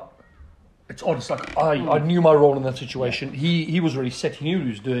 But it's odd, it's like I knew my role in that situation. He was already set, he knew what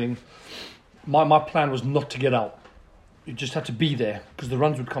he was doing. My plan was not to get out. You just had to be there, because the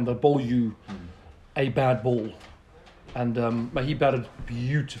runs would come, they'd bowl you a bad ball. And but he batted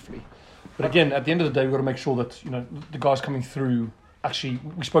beautifully. But again, at the end of the day, we've got to make sure that the guys coming through, actually,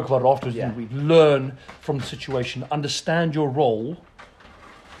 we spoke about it afterwards, didn't we? Learn from the situation, understand your role,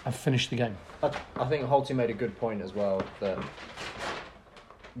 and finish the game. I think Holty made a good point as well, that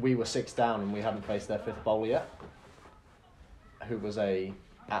we were 6 down and we hadn't faced their 5th bowler yet, who was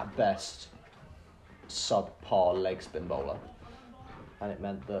at best, subpar leg spin bowler. And it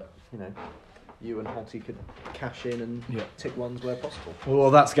meant that, you and Holty could cash in and tick ones where possible.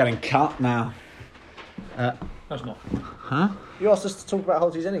 Well, that's getting cut now. That's not. Huh? You asked us to talk about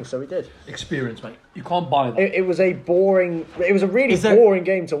Holty's innings, so we did. Experience, mate. You can't buy that. It was a really boring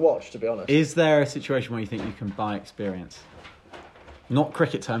game to watch, to be honest. Is there a situation where you think you can buy experience? Not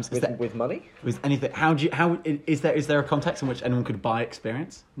cricket terms. With money? With anything? Is there a context in which anyone could buy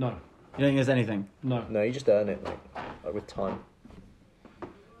experience? No. You don't think there's anything? No. No, you just earn it, like with time.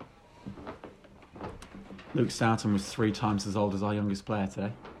 Luke Stoughton was 3 times as old as our youngest player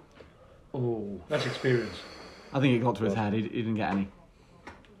today. Oh, that's experience. I think it got to his head. He didn't get any.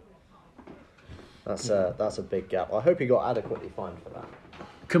 That's a big gap. I hope he got adequately fined for that.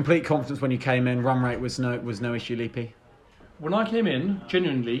 Complete confidence when you came in. Run rate was no issue, Leapy. When I came in,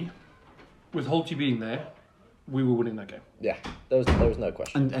 genuinely, with Holty being there, we were winning that game. Yeah, there was no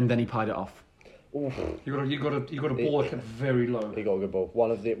question. And then he pied it off. Oof. You got a ball that kept very low. He got a good ball.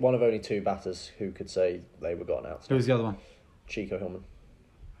 One of only 2 batters who could say they were gotten out. Who was the other one? Chico Hillman.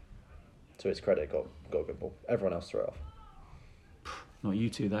 To his credit, got a good ball. Everyone else threw it off. Not you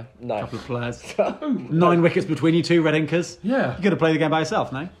two, though. No. A couple of players. 9 wickets between you two, red inkers. Yeah. You got to play the game by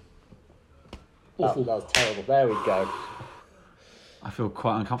yourself, no? Awful. That was terrible. There we go. I feel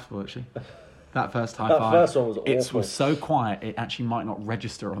quite uncomfortable, actually. That first high That five. first one was It awful. was so quiet, it actually might not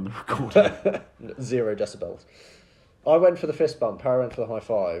register on the recorder. 0 decibels. I went for the fist bump. Harry went for the high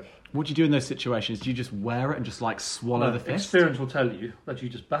five. What do you do in those situations? Do you just wear it and just swallow the fist? Experience will tell you that you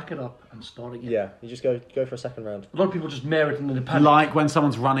just back it up and start again. Yeah, you just go for a second round. A lot of people just mare it and then panic. Like when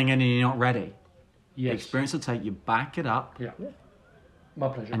someone's running in and you're not ready. Yes. Experience will take you, back it up, Yeah. My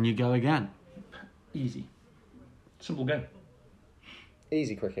pleasure. and you go again. Easy. Simple game.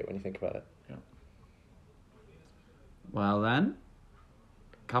 Easy cricket when you think about it. Yeah. Well then,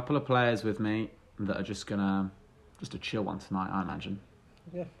 a couple of players with me that are just a chill one tonight, I imagine.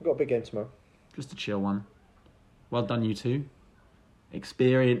 Yeah, we've got a big game tomorrow. Just a chill one. Well done, you two.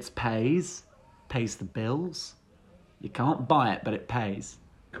 Experience pays the bills. You can't buy it, but it pays.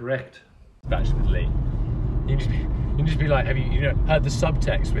 Correct. Match with Lee. You just be like, have you heard the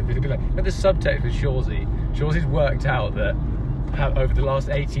subtext with? It'd be like, the subtext with Shawsey. Shawsey's worked out that over the last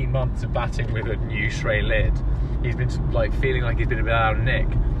 18 months of batting with a new Shrey lid, he's been feeling like he's been a bit out of nick.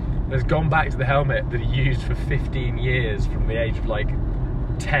 And has gone back to the helmet that he used for 15 years from the age of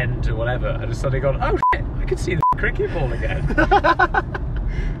 10 to whatever, and has suddenly gone, oh shit, I can see the cricket ball again.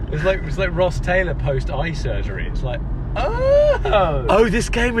 It's like Ross Taylor post eye surgery. It's like, oh, this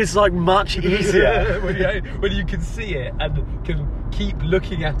game is like much easier. when you can see it and can keep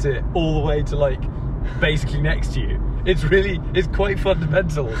looking at it all the way to like basically next to you. It's quite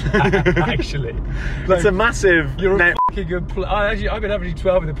fundamental, actually. Like, It's a massive. You're a fucking good player. I've been averaging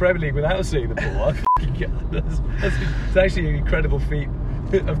 12 in the Premier League without seeing the ball. It's actually an incredible feat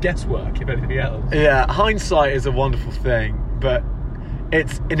of guesswork, if anything else. Yeah, hindsight is a wonderful thing, but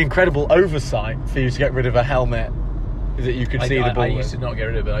it's an incredible oversight for you to get rid of a helmet that you could see the ball. I used to not get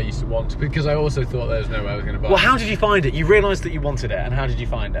rid of it. I used to want to, because I also thought there was no way I was going to buy it. Well, how did you find it? You realised that you wanted it, and how did you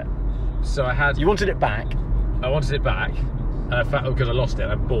find it? So You wanted it back. I wanted it back, and I found, because I lost it.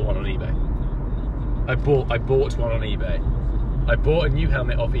 I bought one on eBay. I bought one on eBay. I bought a new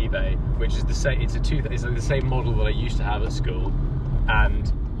helmet off eBay, which is the same. It's the same model that I used to have at school,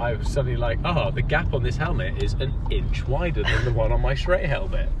 and I was suddenly like, the gap on this helmet is an inch wider than the one on my straight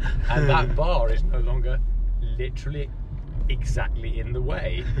helmet, and that bar is no longer literally exactly in the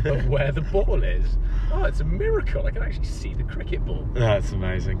way of where the ball is. Oh, it's a miracle! I can actually see the cricket ball. That's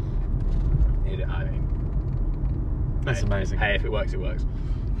amazing. That's amazing. Hey, if it works, it works.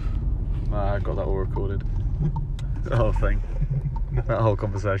 I got that all recorded. The whole thing. That whole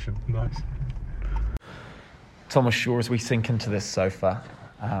conversation. Nice. Thomas Shaw, as we sink into this sofa,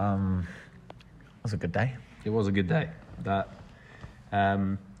 it was a good day. It was a good day. I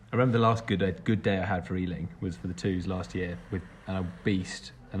remember the last good day I had for Ealing was for the twos last year. And a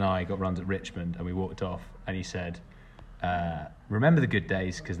beast and I got runs at Richmond, and we walked off, and he said, remember the good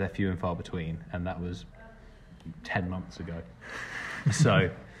days because they're few and far between, and that was 10 months ago.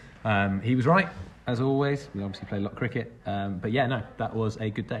 So he was right, as always. We obviously played a lot of cricket, but yeah, no, that was a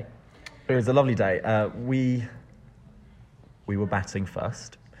good day. It was a lovely day. We were batting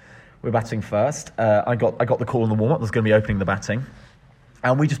first. I got the call in the warm-up. I was going to be opening the batting,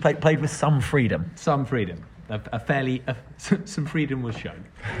 and we just played with some freedom. Some freedom. Some freedom was shown.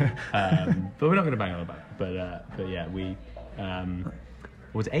 But we're not going to bang on about it. But yeah, we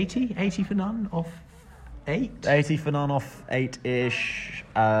was 80 for none off 8. 80 for none off 8-ish.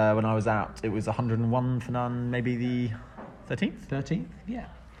 When I was out, it was 101 for none, maybe the 13th. 13th,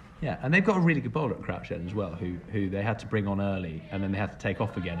 yeah, and they've got a really good bowler at Crouch End as well, who they had to bring on early, and then they had to take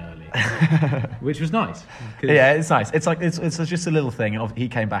off again early, which was nice. Yeah, it's nice. It's like it's just a little thing. And he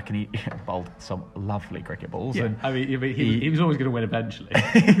came back and he bowled some lovely cricket balls. Yeah, and I mean, he was always going to win eventually.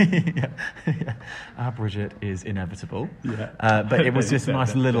 yeah. Average it is inevitable. Yeah, but it was just a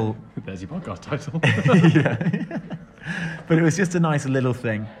nice little. There's your podcast title. Yeah. But it was just a nice little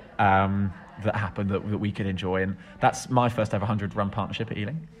thing that happened that we could enjoy, and that's my first ever 100-run partnership at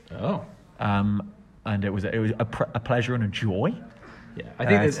Ealing. Oh. And it was a pleasure and a joy. Yeah, I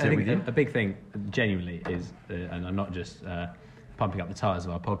think a big thing, genuinely, is, and I'm not just pumping up the tyres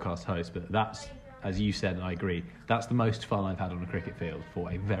of our podcast host, but that's, as you said, and I agree, that's the most fun I've had on a cricket field for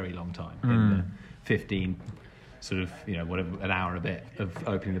a very long time. In the 15, sort of, whatever, an hour and a bit of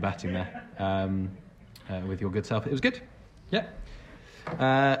opening the batting there with your good self. It was good. Yeah.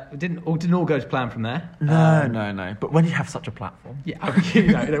 Didn't all go to plan from there. No. But when you have such a platform, what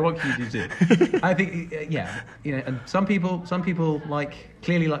can you do? I think, and some people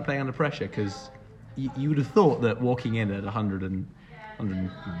clearly like playing under pressure, because you would have thought that walking in at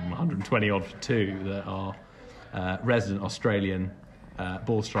 120 odd for 2 that are resident Australian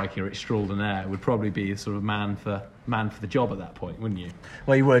ball striker extraordinaire would probably be sort of man for the job at that point, wouldn't you?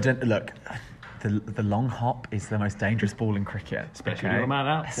 Well, you would. And look, the long hop is the most dangerous ball in cricket. Especially when you're a man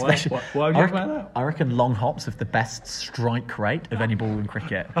out. Why would you have a man out? I reckon long hops have the best strike rate of any ball in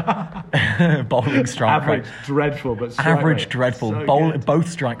cricket. Bowling strike rate. Average dreadful, but strike Average rate. dreadful. So both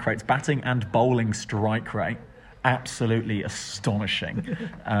strike rates, batting and bowling strike rate. Absolutely astonishing.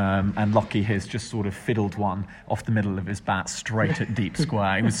 And Lockie has just sort of fiddled one off the middle of his bat straight at deep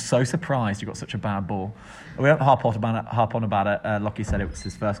square. He was so surprised he got such a bad ball. We don't harp on about it. Lockie said it was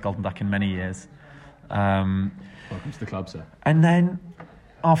his first golden duck in many years. Welcome to the club, sir. And then,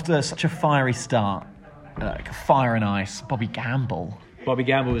 after such a fiery start, like fire and ice, Bobby Gamble. Bobby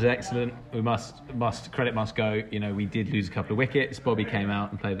Gamble was excellent. We credit must go. We did lose a couple of wickets. Bobby came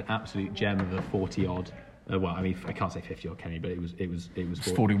out and played an absolute gem of a 40-odd. Well, I mean, I can't say 50-odd, can you? But it was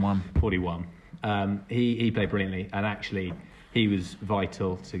 41. 41. He played brilliantly, and actually he was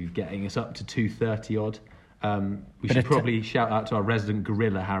vital to getting us up to 230-odd. We should probably shout out to our resident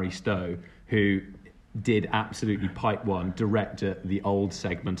gorilla, Harry Stowe, who did absolutely pipe one direct at the old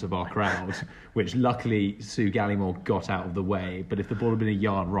segment of our crowd, which luckily Sue Gallimore got out of the way. But if the ball had been a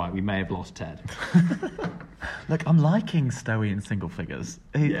yard right, we may have lost Ted. Look, I'm liking Stowey in single figures.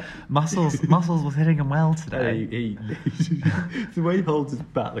 Muscles was hitting him well today. The way he holds his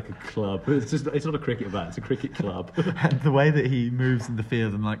bat like a club. It's not a cricket bat, it's a cricket club. And the way that he moves in the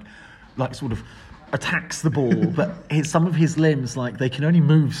field and like sort of attacks the ball, but some of his limbs, like, they can only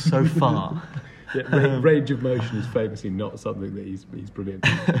move so far. Range of motion is famously not something that he's brilliant.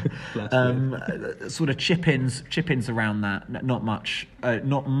 Sort of chip-ins around that. Not much,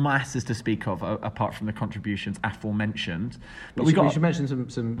 not masses to speak of apart from the contributions aforementioned. But we should mention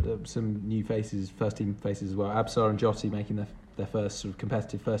some new faces, first team faces as well. Absar and Jyoti making their first sort of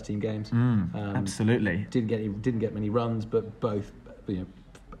competitive first team games. Absolutely. Didn't get many runs, but both,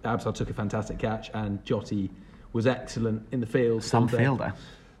 Absar took a fantastic catch and Jyoti was excellent in the field. Some fielder.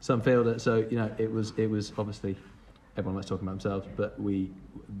 So it was obviously, everyone likes talking about themselves, but we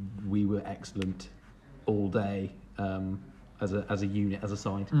were excellent all day as a unit, as a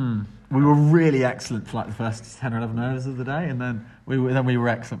side. We were really excellent for like the first 10 or 11 overs of the day, and then we were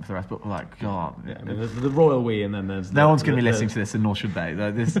excellent for the rest. But we're like, God, the royal we, and then there's no one's going to be listening to this, and nor should they.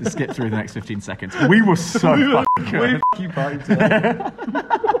 This skip through the next 15 seconds. We were so fucking good. We fucking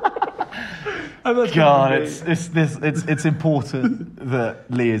God, it's important that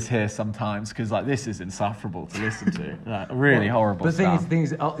Lee is here sometimes, because like this is insufferable to listen to. Really horrible. But stuff. the thing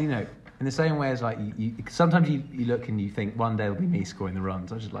is, in the same way as like you sometimes you look and you think one day it'll be me scoring the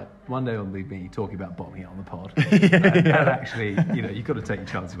runs. I was just like, one day it'll be me talking about bombing it on the pod. And actually, you've got to take your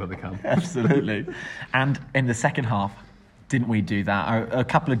chances when they come. Absolutely. And in the second half, didn't we do that? A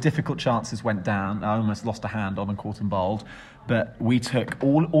couple of difficult chances went down. I almost lost a hand on and caught and bowled. But we took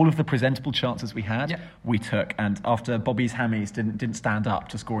all of the presentable chances we had. We took, and after Bobby's hammies didn't stand up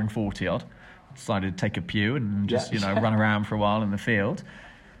to scoring 40 odd, decided to take a pew and just run around for a while in the field.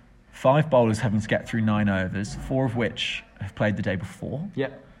 5 bowlers having to get through 9 overs, 4 of which have played the day before.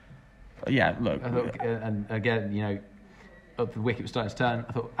 Yeah, look. And again, the wicket was starting to turn.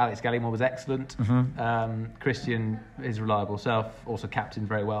 I thought Alex Gallimore was excellent. Christian, his reliable self, also captained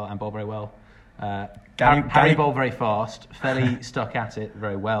very well and bowled very well. Harry bowled very fast. Felly stuck at it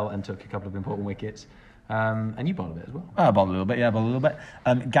very well and took a couple of important wickets. And you bowled a bit as well. I bowled a little bit.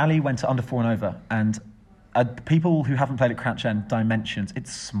 Gally went to under 4 and over, and people who haven't played at Crouch End, dimensions,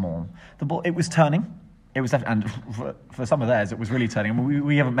 it's small. The ball, it was turning. It was and for some of theirs, it was really turning. I mean,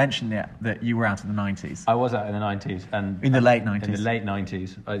 we haven't mentioned yet that you were out in the 90s. I was out in the 90s, and in the late 90s. In the late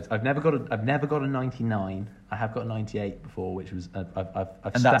 90s, I've never got a 99. I have got a 98 before, which was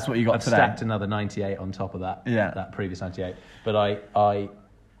that's what you got today. I've stacked another 98 on top of that. That previous 98. But I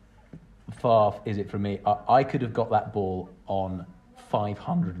far is it from me? I could have got that ball on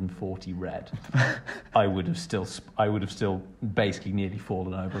 540 red. I would have still basically nearly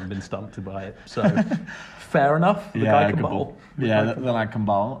fallen over and been stumped by it. So fair enough. The guy can bowl. The lad can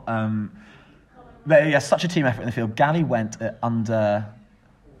bowl. Such a team effort in the field. Gally went at under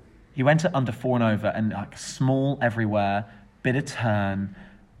 4 and over, and like small everywhere, bit of turn,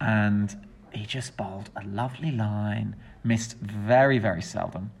 and he just bowled a lovely line. Missed very, very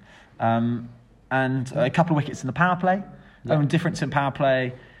seldom, and a couple of wickets in the power play. Difference in power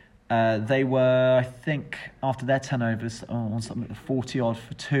play. They were, I think, after their 10 overs, on something like 40 odd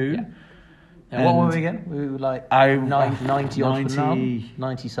for 2. And what were we again? We were like 90 odd for none?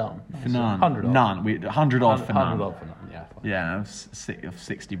 90 something. For none. 100 odd. None. 100 odd for none. 100 odd for none, yeah. Yeah, of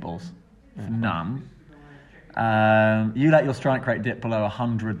 60 balls for none. You let your strike rate dip below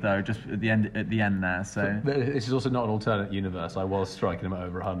 100 though, just at the end there. So this is also not an alternate universe. I was striking them at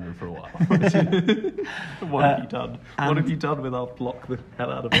over 100 for a while. What have you done? What have you done with our block the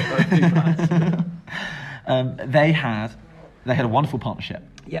hell out of it? They had a wonderful partnership.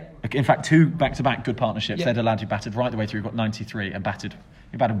 Yeah. In fact, 2 back-to-back good partnerships. Yeah. They had a lad who batted right the way through, got 93, and he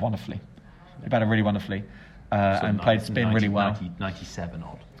batted wonderfully. He batted really wonderfully. And played spin really well. 97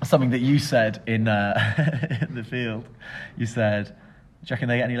 odd. Something that you said in in the field. You said, "Do you reckon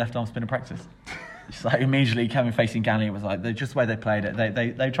they get any left arm spin in practice?" It's like immediately coming facing Gally, it was like just the way they played it.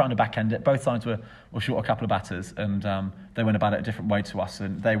 They were trying to back end it. Both sides were short a couple of batters, and they went about it a different way to us.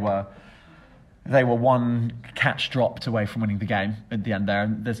 And they were one catch dropped away from winning the game at the end there.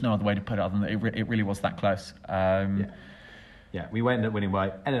 And there's no other way to put it other than that it really was that close. Yeah, we ended up winning by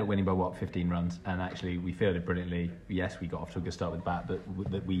 15 runs, and actually we fielded brilliantly. Yes, we got off to a good start with bat, but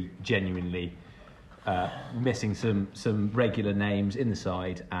that we genuinely missing some regular names in the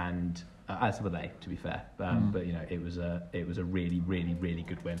side, and as were they, to be fair. But it was a really, really, really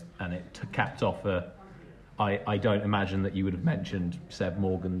good win, and it capped off I don't imagine that you would have mentioned Seb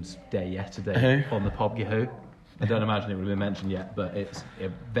Morgan's day yesterday on the pod. Who? I don't imagine it would have been mentioned yet, but it's a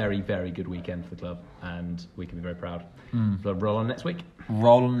very, very good weekend for the club, and we can be very proud. So roll on next week.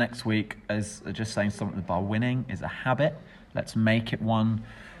 Roll on next week as just saying something about winning is a habit. Let's make it one.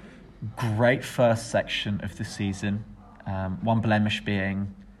 Great first section of the season. One blemish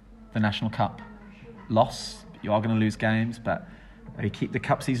being the National Cup loss. You are going to lose games, but we keep the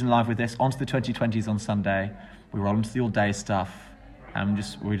Cup season alive with this. On to the 2020s on Sunday. We roll into the all-day stuff, and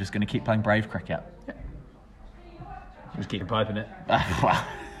we're just going to keep playing brave cricket. Just keep piping it.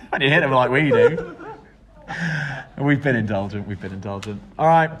 When you hit them like we do. We've been indulgent. All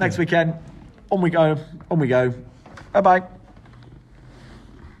right, next weekend. On we go. Bye-bye.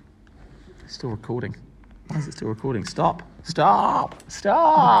 It's still recording. Why is it still recording? Stop. That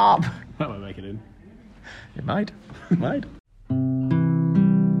might make it in. It might.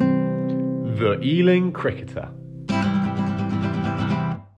 The Ealing Cricketer.